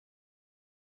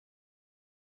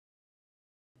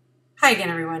Hi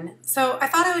again, everyone. So I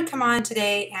thought I would come on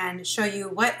today and show you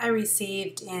what I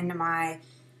received in my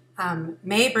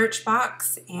May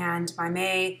Birchbox and my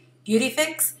May Beauty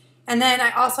Fix. And then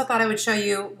I also thought I would show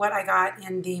you what I got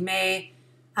in the May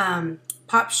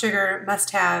Popsugar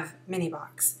Must-Have Mini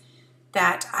Box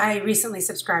that I recently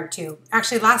subscribed to.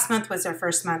 Actually, last month was their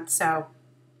first month, so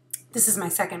this is my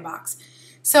second box.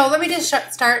 So let me just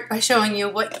start by showing you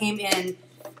what came in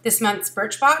this month's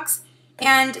Birchbox.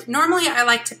 And normally I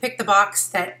like to pick the box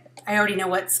that I already know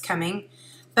what's coming,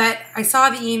 but I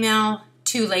saw the email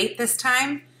too late this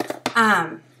time.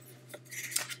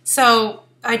 So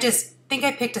I just think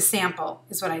I picked a sample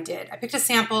is what I did. I picked a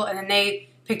sample and then they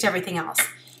picked everything else.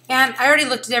 And I already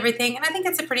looked at everything and I think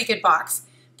it's a pretty good box.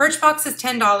 Birchbox is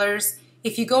 $10.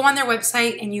 If you go on their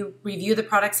website and you review the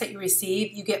products that you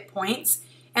receive, you get points.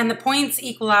 And the points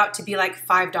equal out to be like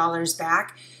 $5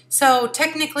 back. So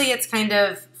technically it's kind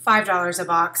of $5 a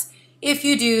box if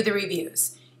you do the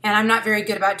reviews. And I'm not very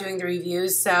good about doing the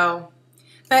reviews, but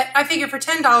I figure for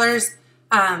 $10,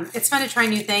 it's fun to try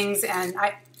new things, and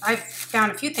I've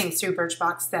found a few things through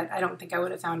Birchbox that I don't think I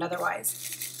would have found otherwise.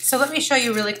 So let me show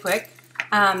you really quick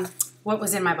what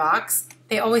was in my box.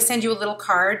 They always send you a little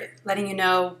card letting you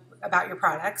know about your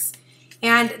products.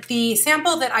 And the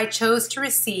sample that I chose to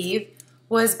receive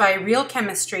was by Real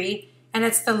Chemistry, and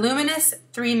it's the Luminous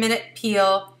 3-Minute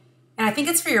Peel. And I think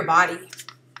it's for your body.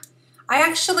 I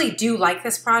actually do like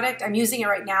this product. I'm using it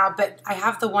right now, but I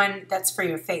have the one that's for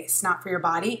your face, not for your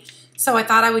body. So I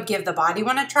thought I would give the body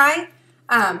one a try.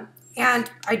 And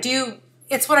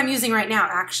it's what I'm using right now,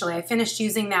 actually. I finished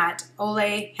using that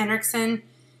Ole Henriksen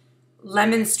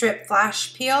Lemon Strip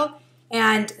Flash Peel.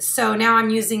 And so now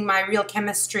I'm using my Real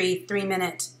Chemistry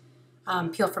 3-Minute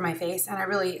peel for my face. And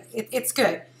it's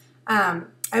good.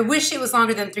 I wish it was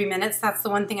longer than 3 minutes. That's the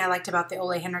one thing I liked about the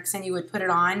Ole Henriksen. You would put it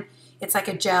on. It's like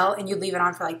a gel, and you leave it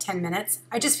on for like 10 minutes.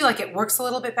 I just feel like it works a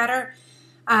little bit better.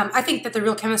 I think that the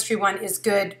Real Chemistry one is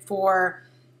good for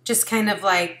just kind of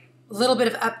like a little bit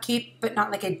of upkeep, but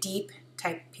not like a deep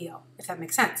type peel, if that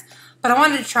makes sense. But I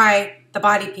wanted to try the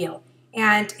body peel.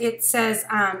 And it says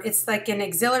it's like an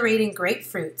exhilarating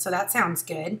grapefruit, so that sounds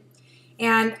good.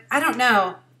 And I don't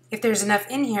know if there's enough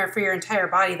in here for your entire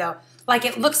body, though. Like,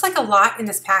 it looks like a lot in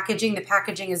this packaging. The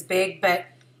packaging is big, but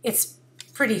it's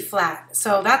pretty flat.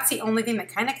 So that's the only thing that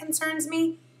kind of concerns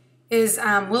me is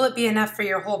will it be enough for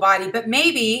your whole body? But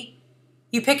maybe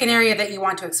you pick an area that you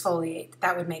want to exfoliate.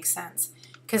 That would make sense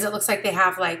because it looks like they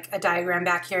have like a diagram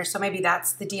back here. So maybe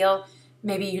that's the deal.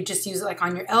 Maybe you just use it like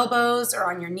on your elbows or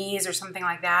on your knees or something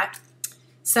like that.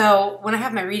 So when I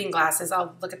have my reading glasses,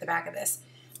 I'll look at the back of this.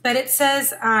 But it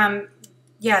says...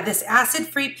 yeah, this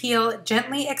acid-free peel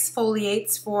gently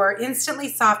exfoliates for instantly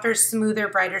softer, smoother,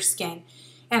 brighter skin.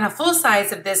 And a full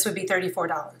size of this would be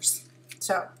 $34.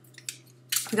 So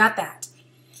we got that.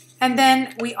 And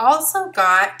then I also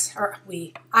got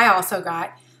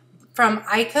from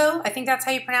Ico, I think that's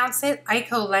how you pronounce it,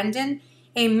 Ico London,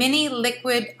 a mini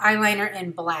liquid eyeliner in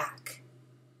black.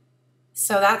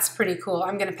 So that's pretty cool.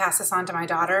 I'm going to pass this on to my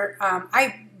daughter.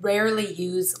 I rarely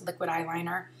use liquid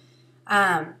eyeliner.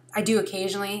 I do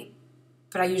occasionally,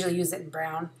 but I usually use it in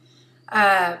brown.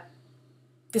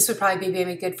 This would probably be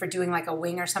maybe good for doing like a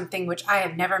wing or something, which I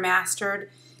have never mastered.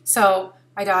 So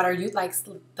my daughter likes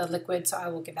the liquid, so I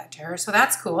will give that to her. So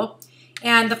that's cool.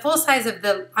 And the full size of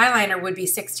the eyeliner would be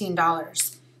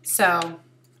 $16. So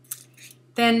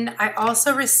then I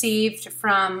also received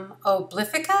from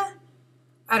Oblifica.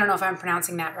 I don't know if I'm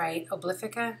pronouncing that right.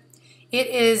 Oblifica. It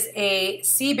is a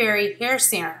sea berry hair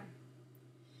serum.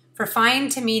 For fine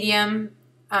to medium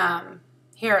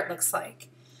hair, it looks like.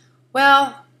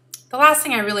 Well, the last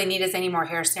thing I really need is any more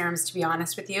hair serums, to be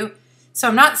honest with you. So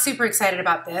I'm not super excited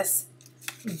about this,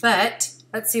 but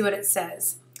let's see what it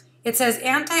says. It says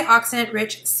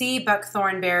antioxidant-rich sea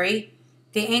buckthorn berry,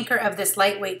 the anchor of this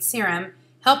lightweight serum,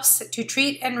 helps to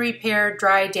treat and repair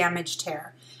dry, damaged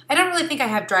hair. I don't really think I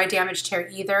have dry, damaged hair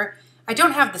either. I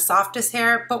don't have the softest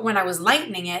hair, but when I was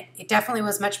lightening it, it definitely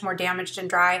was much more damaged and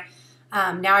dry.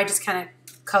 Now I just kind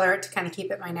of color it to kind of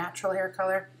keep it my natural hair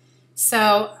color.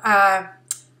 So I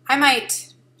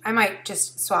might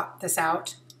just swap this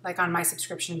out, like on my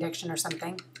subscription addiction or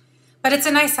something. But it's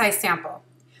a nice size sample.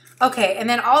 Okay, and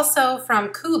then also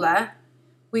from Kula,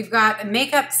 we've got a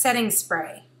makeup setting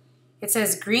spray. It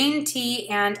says green tea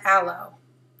and aloe.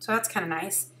 So that's kind of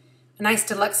nice. A nice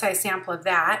deluxe size sample of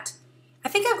that. I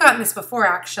think I've gotten this before,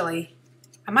 actually.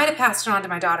 I might have passed it on to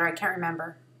my daughter. I can't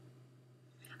remember.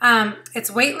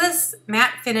 It's weightless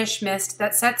matte finish mist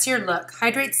that sets your look,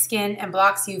 hydrates skin, and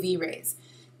blocks UV rays.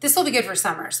 This will be good for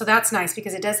summer, so that's nice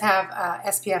because it does have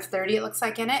SPF 30, it looks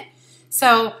like, in it.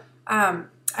 So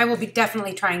I will be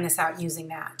definitely trying this out using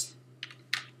that.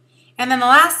 And then the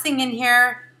last thing in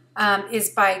here is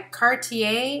by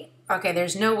Cartier. Okay,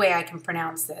 there's no way I can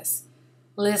pronounce this.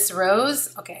 Liz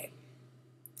Rose. Okay.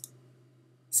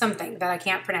 Something that I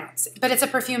can't pronounce. But it's a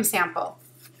perfume sample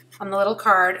on the little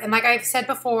card. And like I've said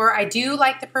before, I do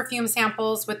like the perfume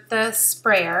samples with the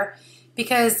sprayer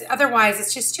because otherwise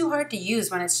it's just too hard to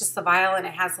use when it's just the vial and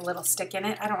it has a little stick in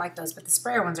it. I don't like those, but the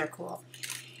sprayer ones are cool.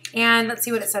 And let's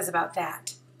see what it says about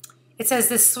that. It says,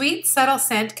 this sweet, subtle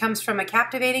scent comes from a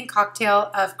captivating cocktail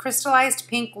of crystallized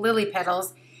pink lily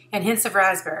petals and hints of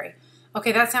raspberry.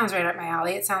 Okay, that sounds right up my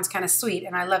alley. It sounds kind of sweet,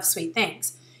 and I love sweet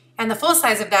things. And the full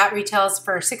size of that retails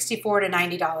for $64 to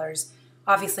 $90,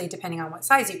 obviously depending on what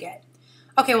size you get.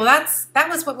 Okay, well that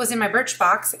was what was in my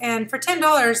Birchbox, and for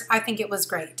 $10, I think it was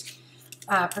great.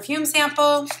 Perfume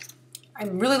sample.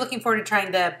 I'm really looking forward to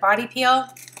trying the body peel.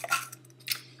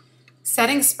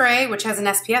 Setting spray, which has an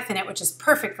SPF in it, which is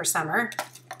perfect for summer.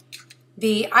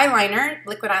 The eyeliner,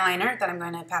 liquid eyeliner, that I'm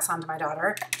going to pass on to my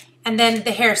daughter. And then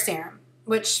the hair serum,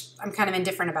 which I'm kind of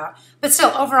indifferent about. But still,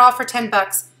 overall for 10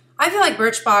 bucks, I feel like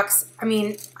Birchbox, I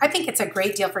mean, I think it's a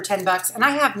great deal for 10 bucks, and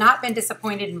I have not been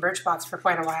disappointed in Birchbox for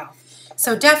quite a while.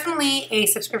 So definitely a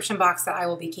subscription box that I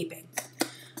will be keeping.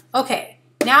 Okay,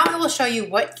 now I will show you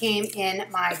what came in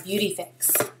my Beauty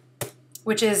Fix,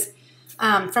 which is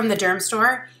from the Derm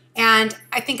store. And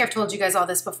I think I've told you guys all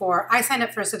this before. I signed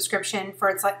up for a subscription for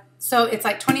it's like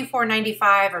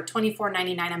 $24.95 or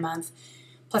 $24.99 a month,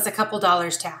 plus a couple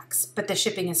dollars tax, but the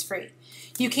shipping is free.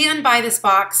 You can buy this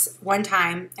box one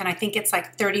time, and I think it's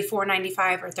like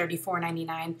 $34.95 or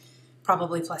 $34.99,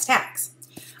 probably plus tax.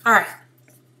 All right,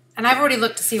 and I've already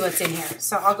looked to see what's in here,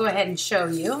 so I'll go ahead and show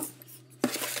you.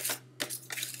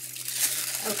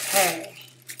 Okay.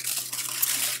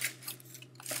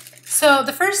 So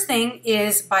the first thing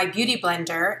is by Beauty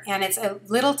Blender, and it's a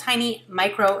little tiny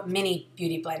micro mini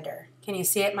beauty blender. Can you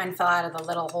see it? Mine fell out of the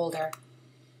little holder.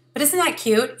 But isn't that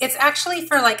cute? It's actually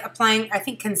for like applying, I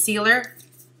think, concealer.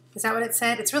 Is that what it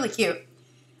said? It's really cute.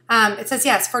 It says,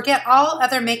 yes, forget all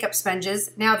other makeup sponges.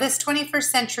 Now this 21st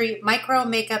century micro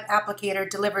makeup applicator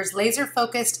delivers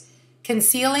laser-focused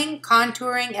concealing,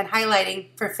 contouring, and highlighting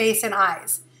for face and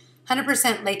eyes.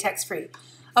 100% latex-free.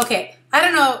 Okay, I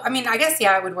don't know. I mean, I guess,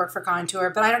 yeah, it would work for contour,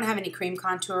 but I don't have any cream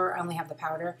contour. I only have the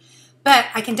powder. But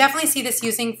I can definitely see this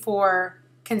using for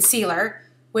concealer,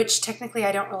 which technically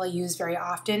I don't really use very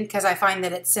often because I find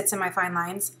that it sits in my fine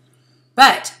lines.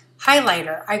 But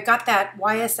highlighter, I've got that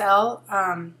YSL.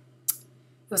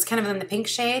 It was kind of in the pink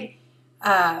shade.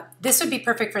 This would be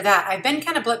perfect for that. I've been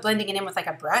kind of blending it in with like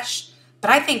a brush, but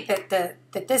I think that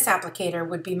this applicator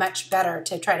would be much better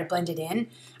to try to blend it in.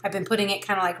 I've been putting it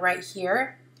kind of like right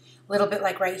here, a little bit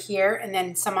like right here, and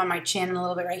then some on my chin and a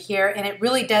little bit right here, and it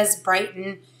really does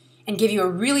brighten and give you a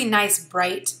really nice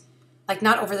bright, like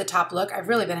not over the top look. I've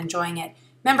really been enjoying it.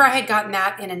 Remember I had gotten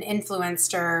that in an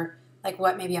Influencer, like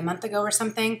what, maybe a month ago or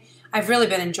something? I've really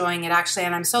been enjoying it actually,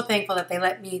 and I'm so thankful that they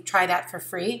let me try that for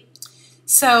free.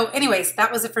 So anyways,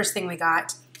 that was the first thing we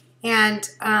got. And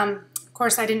of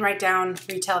course I didn't write down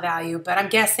retail value, but I'm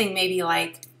guessing maybe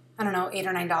like, I don't know, $8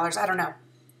 or $9, I don't know.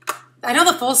 I know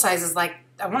the full size is like,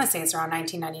 I want to say it's around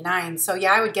 $19.99. So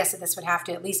yeah, I would guess that this would have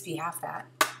to at least be half that.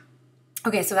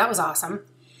 Okay, so that was awesome.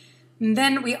 And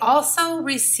then we also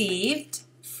received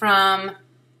from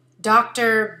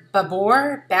Dr.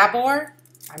 Babor,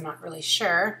 I'm not really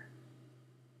sure.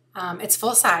 It's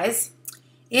full size.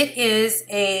 It is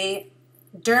a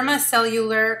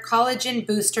Dermacellular Collagen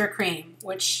Booster Cream,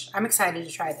 which I'm excited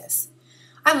to try this.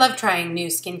 I love trying new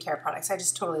skincare products. I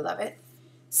just totally love it.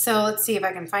 So let's see if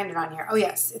I can find it on here. Oh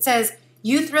yes, it says,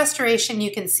 youth restoration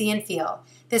you can see and feel.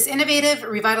 This innovative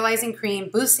revitalizing cream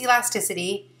boosts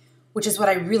elasticity, which is what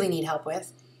I really need help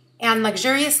with, and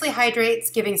luxuriously hydrates,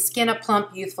 giving skin a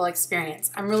plump, youthful experience.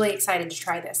 I'm really excited to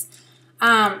try this.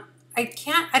 I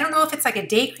don't know if it's like a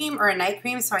day cream or a night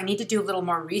cream, so I need to do a little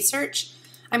more research.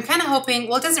 I'm kind of hoping,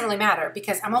 well, it doesn't really matter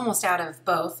because I'm almost out of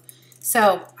both.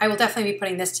 So I will definitely be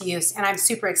putting this to use, and I'm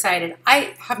super excited.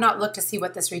 I have not looked to see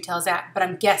what this retails at, but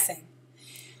I'm guessing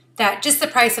that just the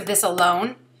price of this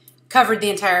alone covered the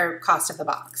entire cost of the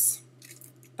box.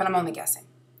 But I'm only guessing.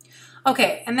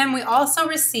 Okay, and then we also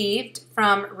received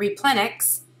from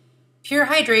Replenix Pure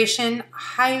Hydration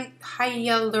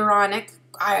Hyaluronic,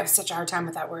 I have such a hard time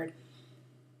with that word,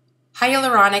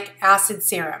 Hyaluronic Acid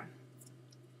Serum.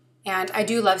 And I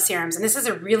do love serums, and this is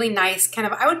a really nice kind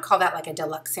of, I would call that like a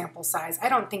deluxe sample size. I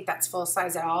don't think that's full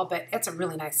size at all, but it's a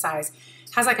really nice size.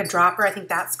 It has like a dropper, I think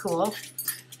that's cool.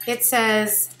 It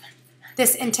says,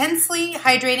 this intensely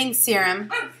hydrating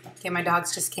serum, okay, my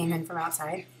dogs just came in from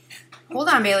outside. Hold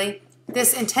on, Bailey.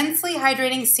 This intensely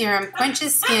hydrating serum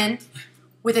quenches skin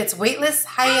with its weightless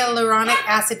hyaluronic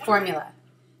acid formula.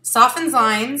 Softens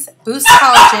lines, boosts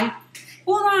collagen.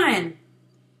 Hold on.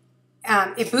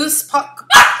 It boosts...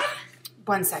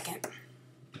 One second.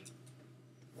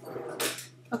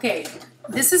 Okay,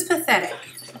 this is pathetic.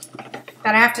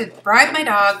 That I have to bribe my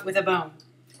dog with a bone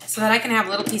so that I can have a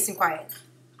little peace and quiet.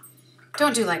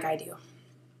 Don't do like I do.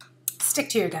 Stick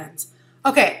to your guns.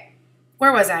 Okay,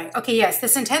 where was I? Okay, yes,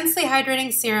 this intensely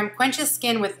hydrating serum quenches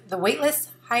skin with the weightless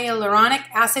hyaluronic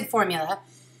acid formula,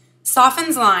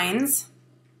 softens lines,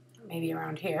 maybe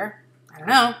around here, I don't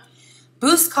know,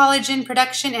 boosts collagen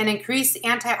production, and increase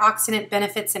antioxidant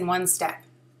benefits in one step.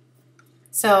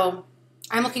 So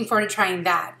I'm looking forward to trying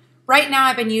that. Right now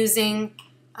I've been using,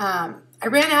 I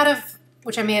ran out of,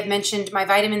 which I may have mentioned, my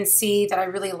vitamin C that I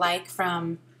really like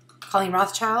from Colleen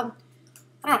Rothschild.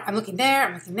 I'm looking there,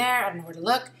 I don't know where to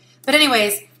look. But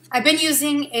anyways, I've been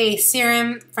using a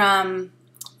serum from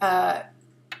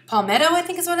Palmetto, I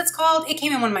think is what it's called. It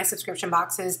came in one of my subscription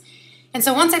boxes. And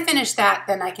so once I finish that,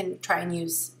 then I can try and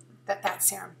use that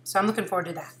serum. So I'm looking forward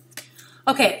to that.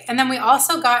 Okay, and then we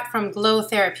also got from Glow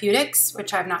Therapeutics,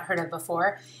 which I've not heard of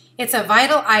before. It's a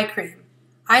Vital Eye Cream.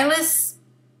 Eyeless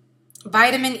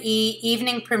Vitamin E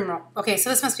Evening Primrose. Okay, so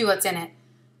this must be what's in it.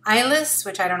 Eyeless,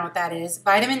 which I don't know what that is,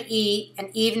 Vitamin E and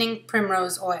Evening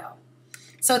Primrose Oil.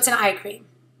 So it's an eye cream.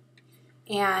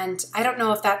 And I don't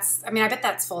know if that's, I bet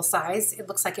that's full size. It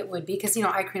looks like it would be because, you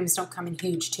know, eye creams don't come in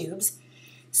huge tubes.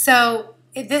 So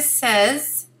this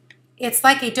says, it's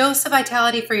like a dose of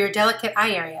vitality for your delicate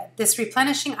eye area. This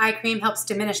replenishing eye cream helps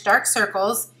diminish dark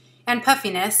circles and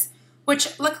puffiness,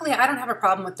 which luckily I don't have a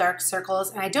problem with dark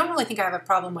circles, and I don't really think I have a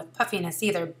problem with puffiness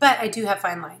either, but I do have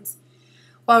fine lines,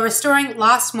 while restoring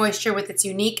lost moisture with its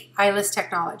unique eyeless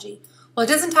technology. Well, it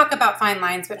doesn't talk about fine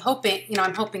lines, but I'm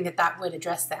hoping that would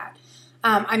address that.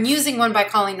 I'm using one by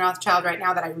Colleen Rothschild right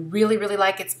now that I really, really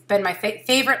like. It's been my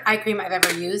favorite eye cream I've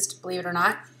ever used, believe it or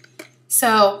not.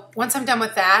 So once I'm done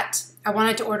with that, I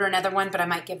wanted to order another one, but I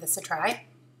might give this a try.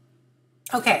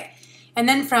 Okay, and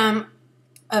then from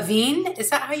Avene, is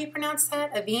that how you pronounce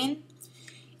that? Avene?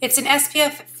 It's an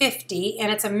SPF 50,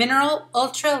 and it's a mineral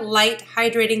ultra light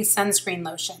hydrating sunscreen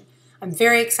lotion. I'm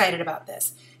very excited about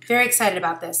this. Very excited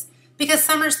about this. Because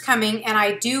summer's coming, and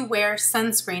I do wear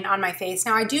sunscreen on my face.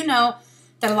 Now, I do know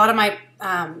that a lot of my,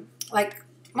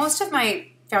 most of my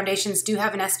foundations do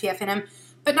have an SPF in them,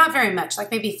 but not very much, like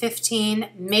maybe 15,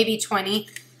 maybe 20.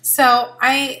 So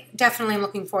I definitely am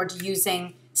looking forward to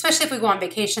using, especially if we go on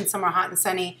vacation somewhere hot and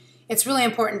sunny, it's really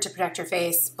important to protect your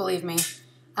face, believe me.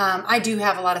 I do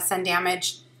have a lot of sun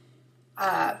damage.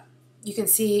 You can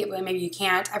see, well, maybe you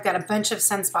can't. I've got a bunch of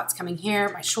sunspots coming here.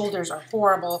 My shoulders are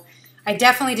horrible. I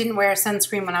definitely didn't wear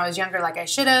sunscreen when I was younger like I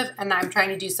should have, and I'm trying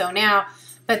to do so now.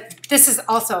 But this is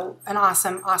also an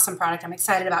awesome, awesome product I'm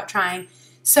excited about trying.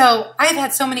 So I've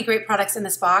had so many great products in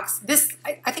this box. This,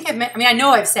 I think I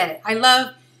know I've said it. I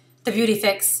love the Beauty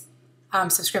Fix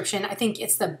subscription. I think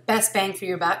it's the best bang for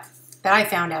your buck that I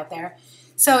found out there.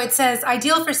 So it says,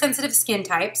 ideal for sensitive skin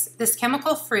types. This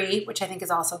chemical-free, which I think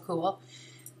is also cool,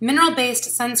 mineral-based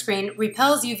sunscreen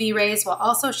repels UV rays while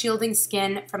also shielding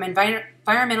skin from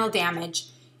environmental damage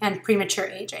and premature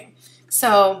aging.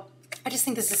 So I just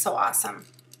think this is so awesome.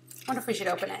 I wonder if we should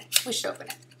open it. We should open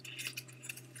it.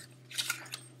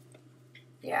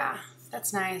 Yeah,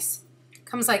 that's nice.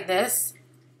 Comes like this.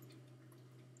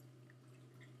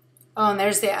 Oh, and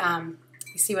there's the,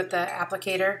 you see what the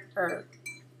applicator or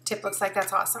tip looks like?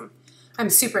 That's awesome. I'm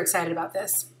super excited about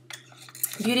this.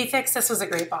 Beauty Fix, this was a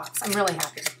great box. I'm really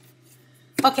happy.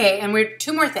 Okay, and we're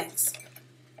two more things.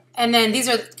 And then these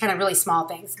are kind of really small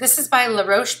things. This is by La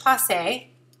Roche-Posay,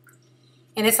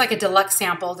 and it's like a deluxe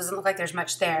sample. Doesn't look like there's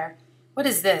much there. What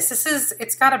is this?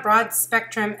 It's got a broad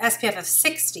spectrum SPF of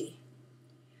 60.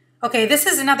 Okay, this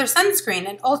is another sunscreen,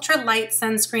 an ultra light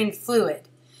sunscreen fluid.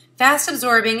 Fast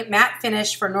absorbing, matte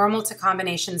finish for normal to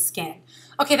combination skin.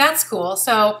 Okay, that's cool.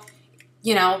 So,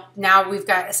 you know, now we've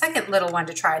got a second little one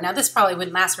to try. Now this probably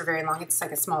wouldn't last for very long. It's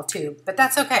like a small tube, but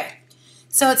that's okay.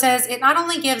 So it says, it not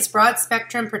only gives broad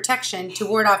spectrum protection to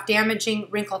ward off damaging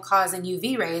wrinkle-causing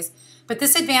UV rays, but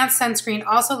this advanced sunscreen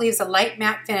also leaves a light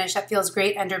matte finish that feels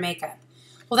great under makeup.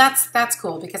 Well, that's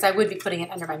cool because I would be putting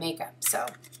it under my makeup. So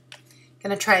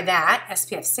gonna try that,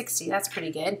 SPF 60, that's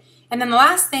pretty good. And then the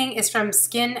last thing is from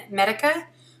Skin Medica,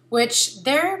 which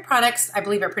their products, I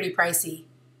believe, are pretty pricey.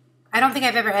 I don't think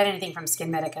I've ever had anything from Skin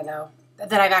Medica, though,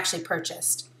 that I've actually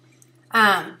purchased.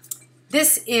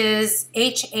 This is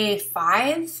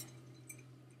HA5.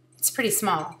 It's pretty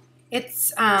small.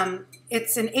 It's an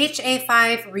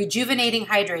HA5 rejuvenating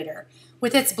hydrator.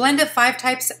 With its blend of 5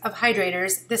 types of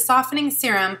hydrators, this softening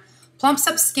serum Plumps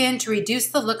up skin to reduce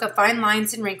the look of fine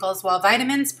lines and wrinkles, while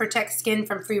vitamins protect skin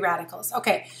from free radicals.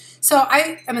 Okay, so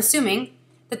I am assuming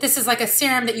that this is like a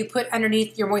serum that you put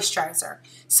underneath your moisturizer.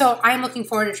 So I'm looking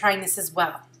forward to trying this as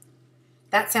well.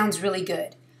 That sounds really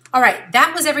good. All right,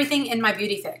 that was everything in my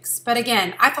beauty fix. But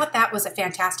again, I thought that was a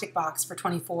fantastic box for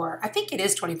 $24. I think it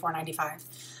is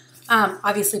 $24.95.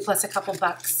 Obviously, plus a couple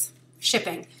bucks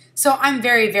shipping. So I'm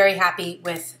very, very happy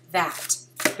with that.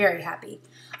 Very happy.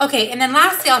 Okay, and then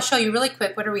lastly, I'll show you really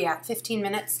quick. What are we at? 15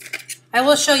 minutes? I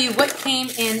will show you what came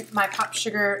in my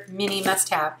Popsugar Mini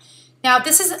must-have. Now,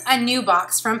 this is a new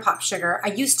box from Popsugar. I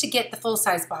used to get the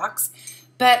full-size box,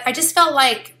 but I just felt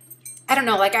like, I don't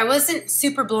know, like I wasn't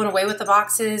super blown away with the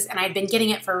boxes, and I'd been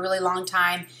getting it for a really long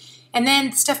time. And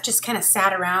then stuff just kind of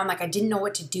sat around, like I didn't know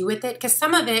what to do with it, because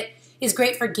some of it is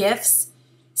great for gifts.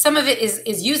 Some of it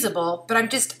is usable, but I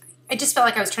just felt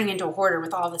like I was turning into a hoarder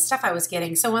with all the stuff I was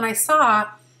getting. So when I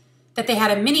saw that they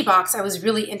had a mini box, I was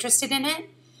really interested in it.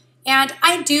 And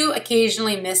I do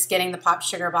occasionally miss getting the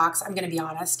Popsugar box, I'm going to be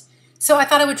honest. So I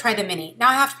thought I would try the mini. Now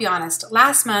I have to be honest,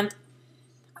 last month's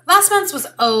was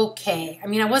okay. I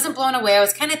mean, I wasn't blown away. I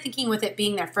was kind of thinking with it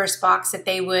being their first box that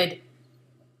they would,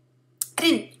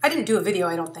 I didn't do a video,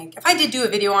 I don't think. If I did do a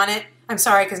video on it, I'm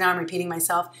sorry because now I'm repeating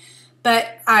myself.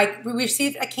 But we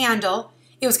received a candle.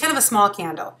 It was kind of a small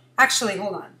candle. Actually,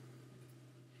 hold on.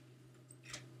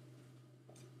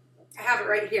 I have it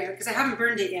right here because I haven't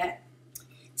burned it yet.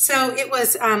 So it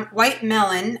was White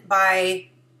Melon by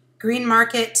Green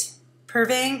Market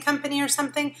Purveying Company or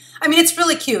something. I mean, it's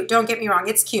really cute. Don't get me wrong.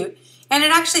 It's cute. And it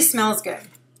actually smells good.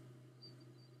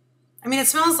 I mean, it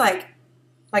smells like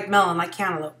melon, like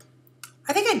cantaloupe.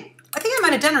 I think I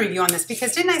might have done a review on this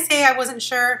because didn't I say I wasn't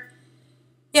sure?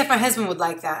 Yeah, if my husband would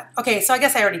like that. Okay, so I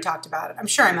guess I already talked about it. I'm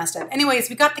sure I must have. Anyways,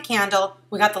 we got the candle.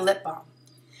 We got the lip balm.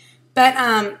 But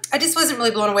I just wasn't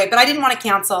really blown away. But I didn't want to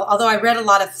cancel, although I read a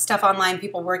lot of stuff online.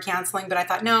 People were canceling, but I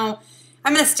thought, no,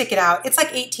 I'm going to stick it out. It's like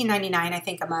 $18.99, I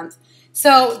think, a month.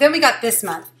 So then we got this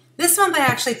month. This month I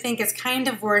actually think is kind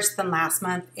of worse than last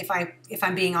month, if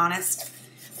I'm being honest.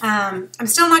 I'm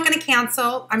still not going to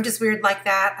cancel. I'm just weird like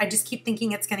that. I just keep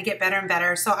thinking it's going to get better and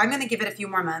better. So I'm going to give it a few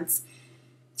more months.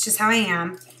 It's just how I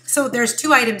am. So there's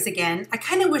 2 items again. I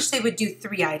kind of wish they would do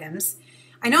 3 items.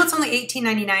 I know it's only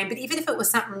 $18.99, but even if it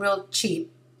was something real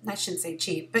cheap, I shouldn't say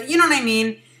cheap, but you know what I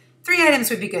mean? 3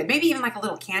 items would be good. Maybe even like a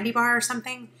little candy bar or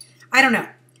something. I don't know.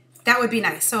 That would be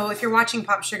nice. So if you're watching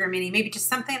Popsugar Mini, maybe just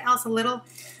something else a little.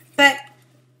 But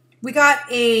we got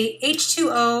a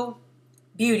H2O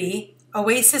Beauty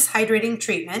Oasis Hydrating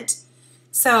Treatment.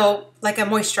 So like a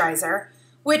moisturizer,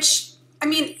 which, I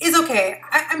mean, is okay.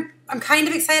 I'm kind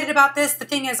of excited about this. The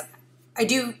thing is, I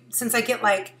do, since I get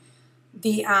like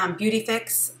the Beauty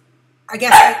Fix, I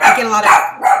guess I get a lot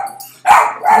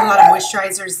of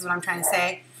moisturizers is what I'm trying to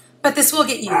say. But this will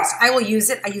get used. I will use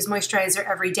it. I use moisturizer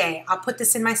every day. I'll put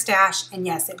this in my stash, and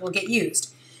yes, it will get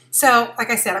used. So, like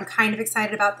I said, I'm kind of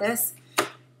excited about this.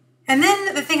 And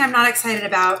then the thing I'm not excited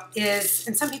about is,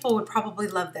 and some people would probably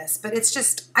love this, but it's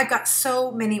just, I've got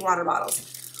so many water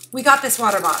bottles. We got this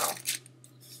water bottle,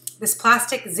 this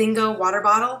plastic Zingo water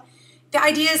bottle. The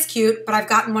idea is cute, but I've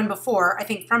gotten one before, I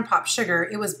think from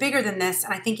Popsugar. It was bigger than this,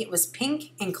 and I think it was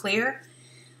pink and clear.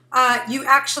 You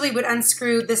actually would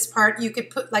unscrew this part. You could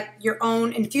put like your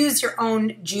own, infuse your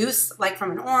own juice, like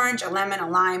from an orange, a lemon, a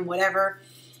lime, whatever,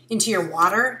 into your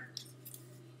water.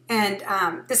 And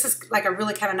this is like a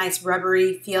really kind of nice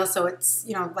rubbery feel, so it's,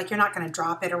 you know, like you're not going to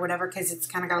drop it or whatever because it's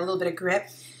kind of got a little bit of grip.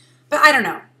 But I don't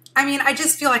know. I mean, I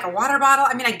just feel like a water bottle.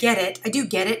 I mean, I get it. I do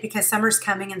get it because summer's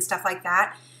coming and stuff like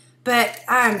that. But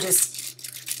I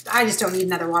just don't need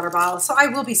another water bottle. So I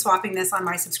will be swapping this on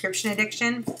my subscription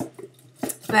addiction.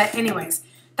 But anyways,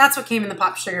 that's what came in the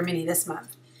Popsugar Mini this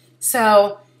month.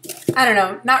 So, I don't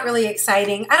know, not really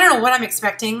exciting. I don't know what I'm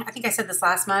expecting. I think I said this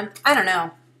last month. I don't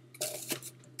know.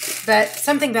 But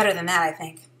something better than that, I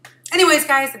think. Anyways,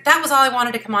 guys, that was all I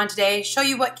wanted to come on today. Show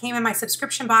you what came in my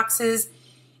subscription boxes.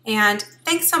 And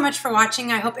thanks so much for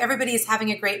watching. I hope everybody is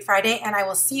having a great Friday, and I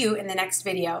will see you in the next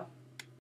video.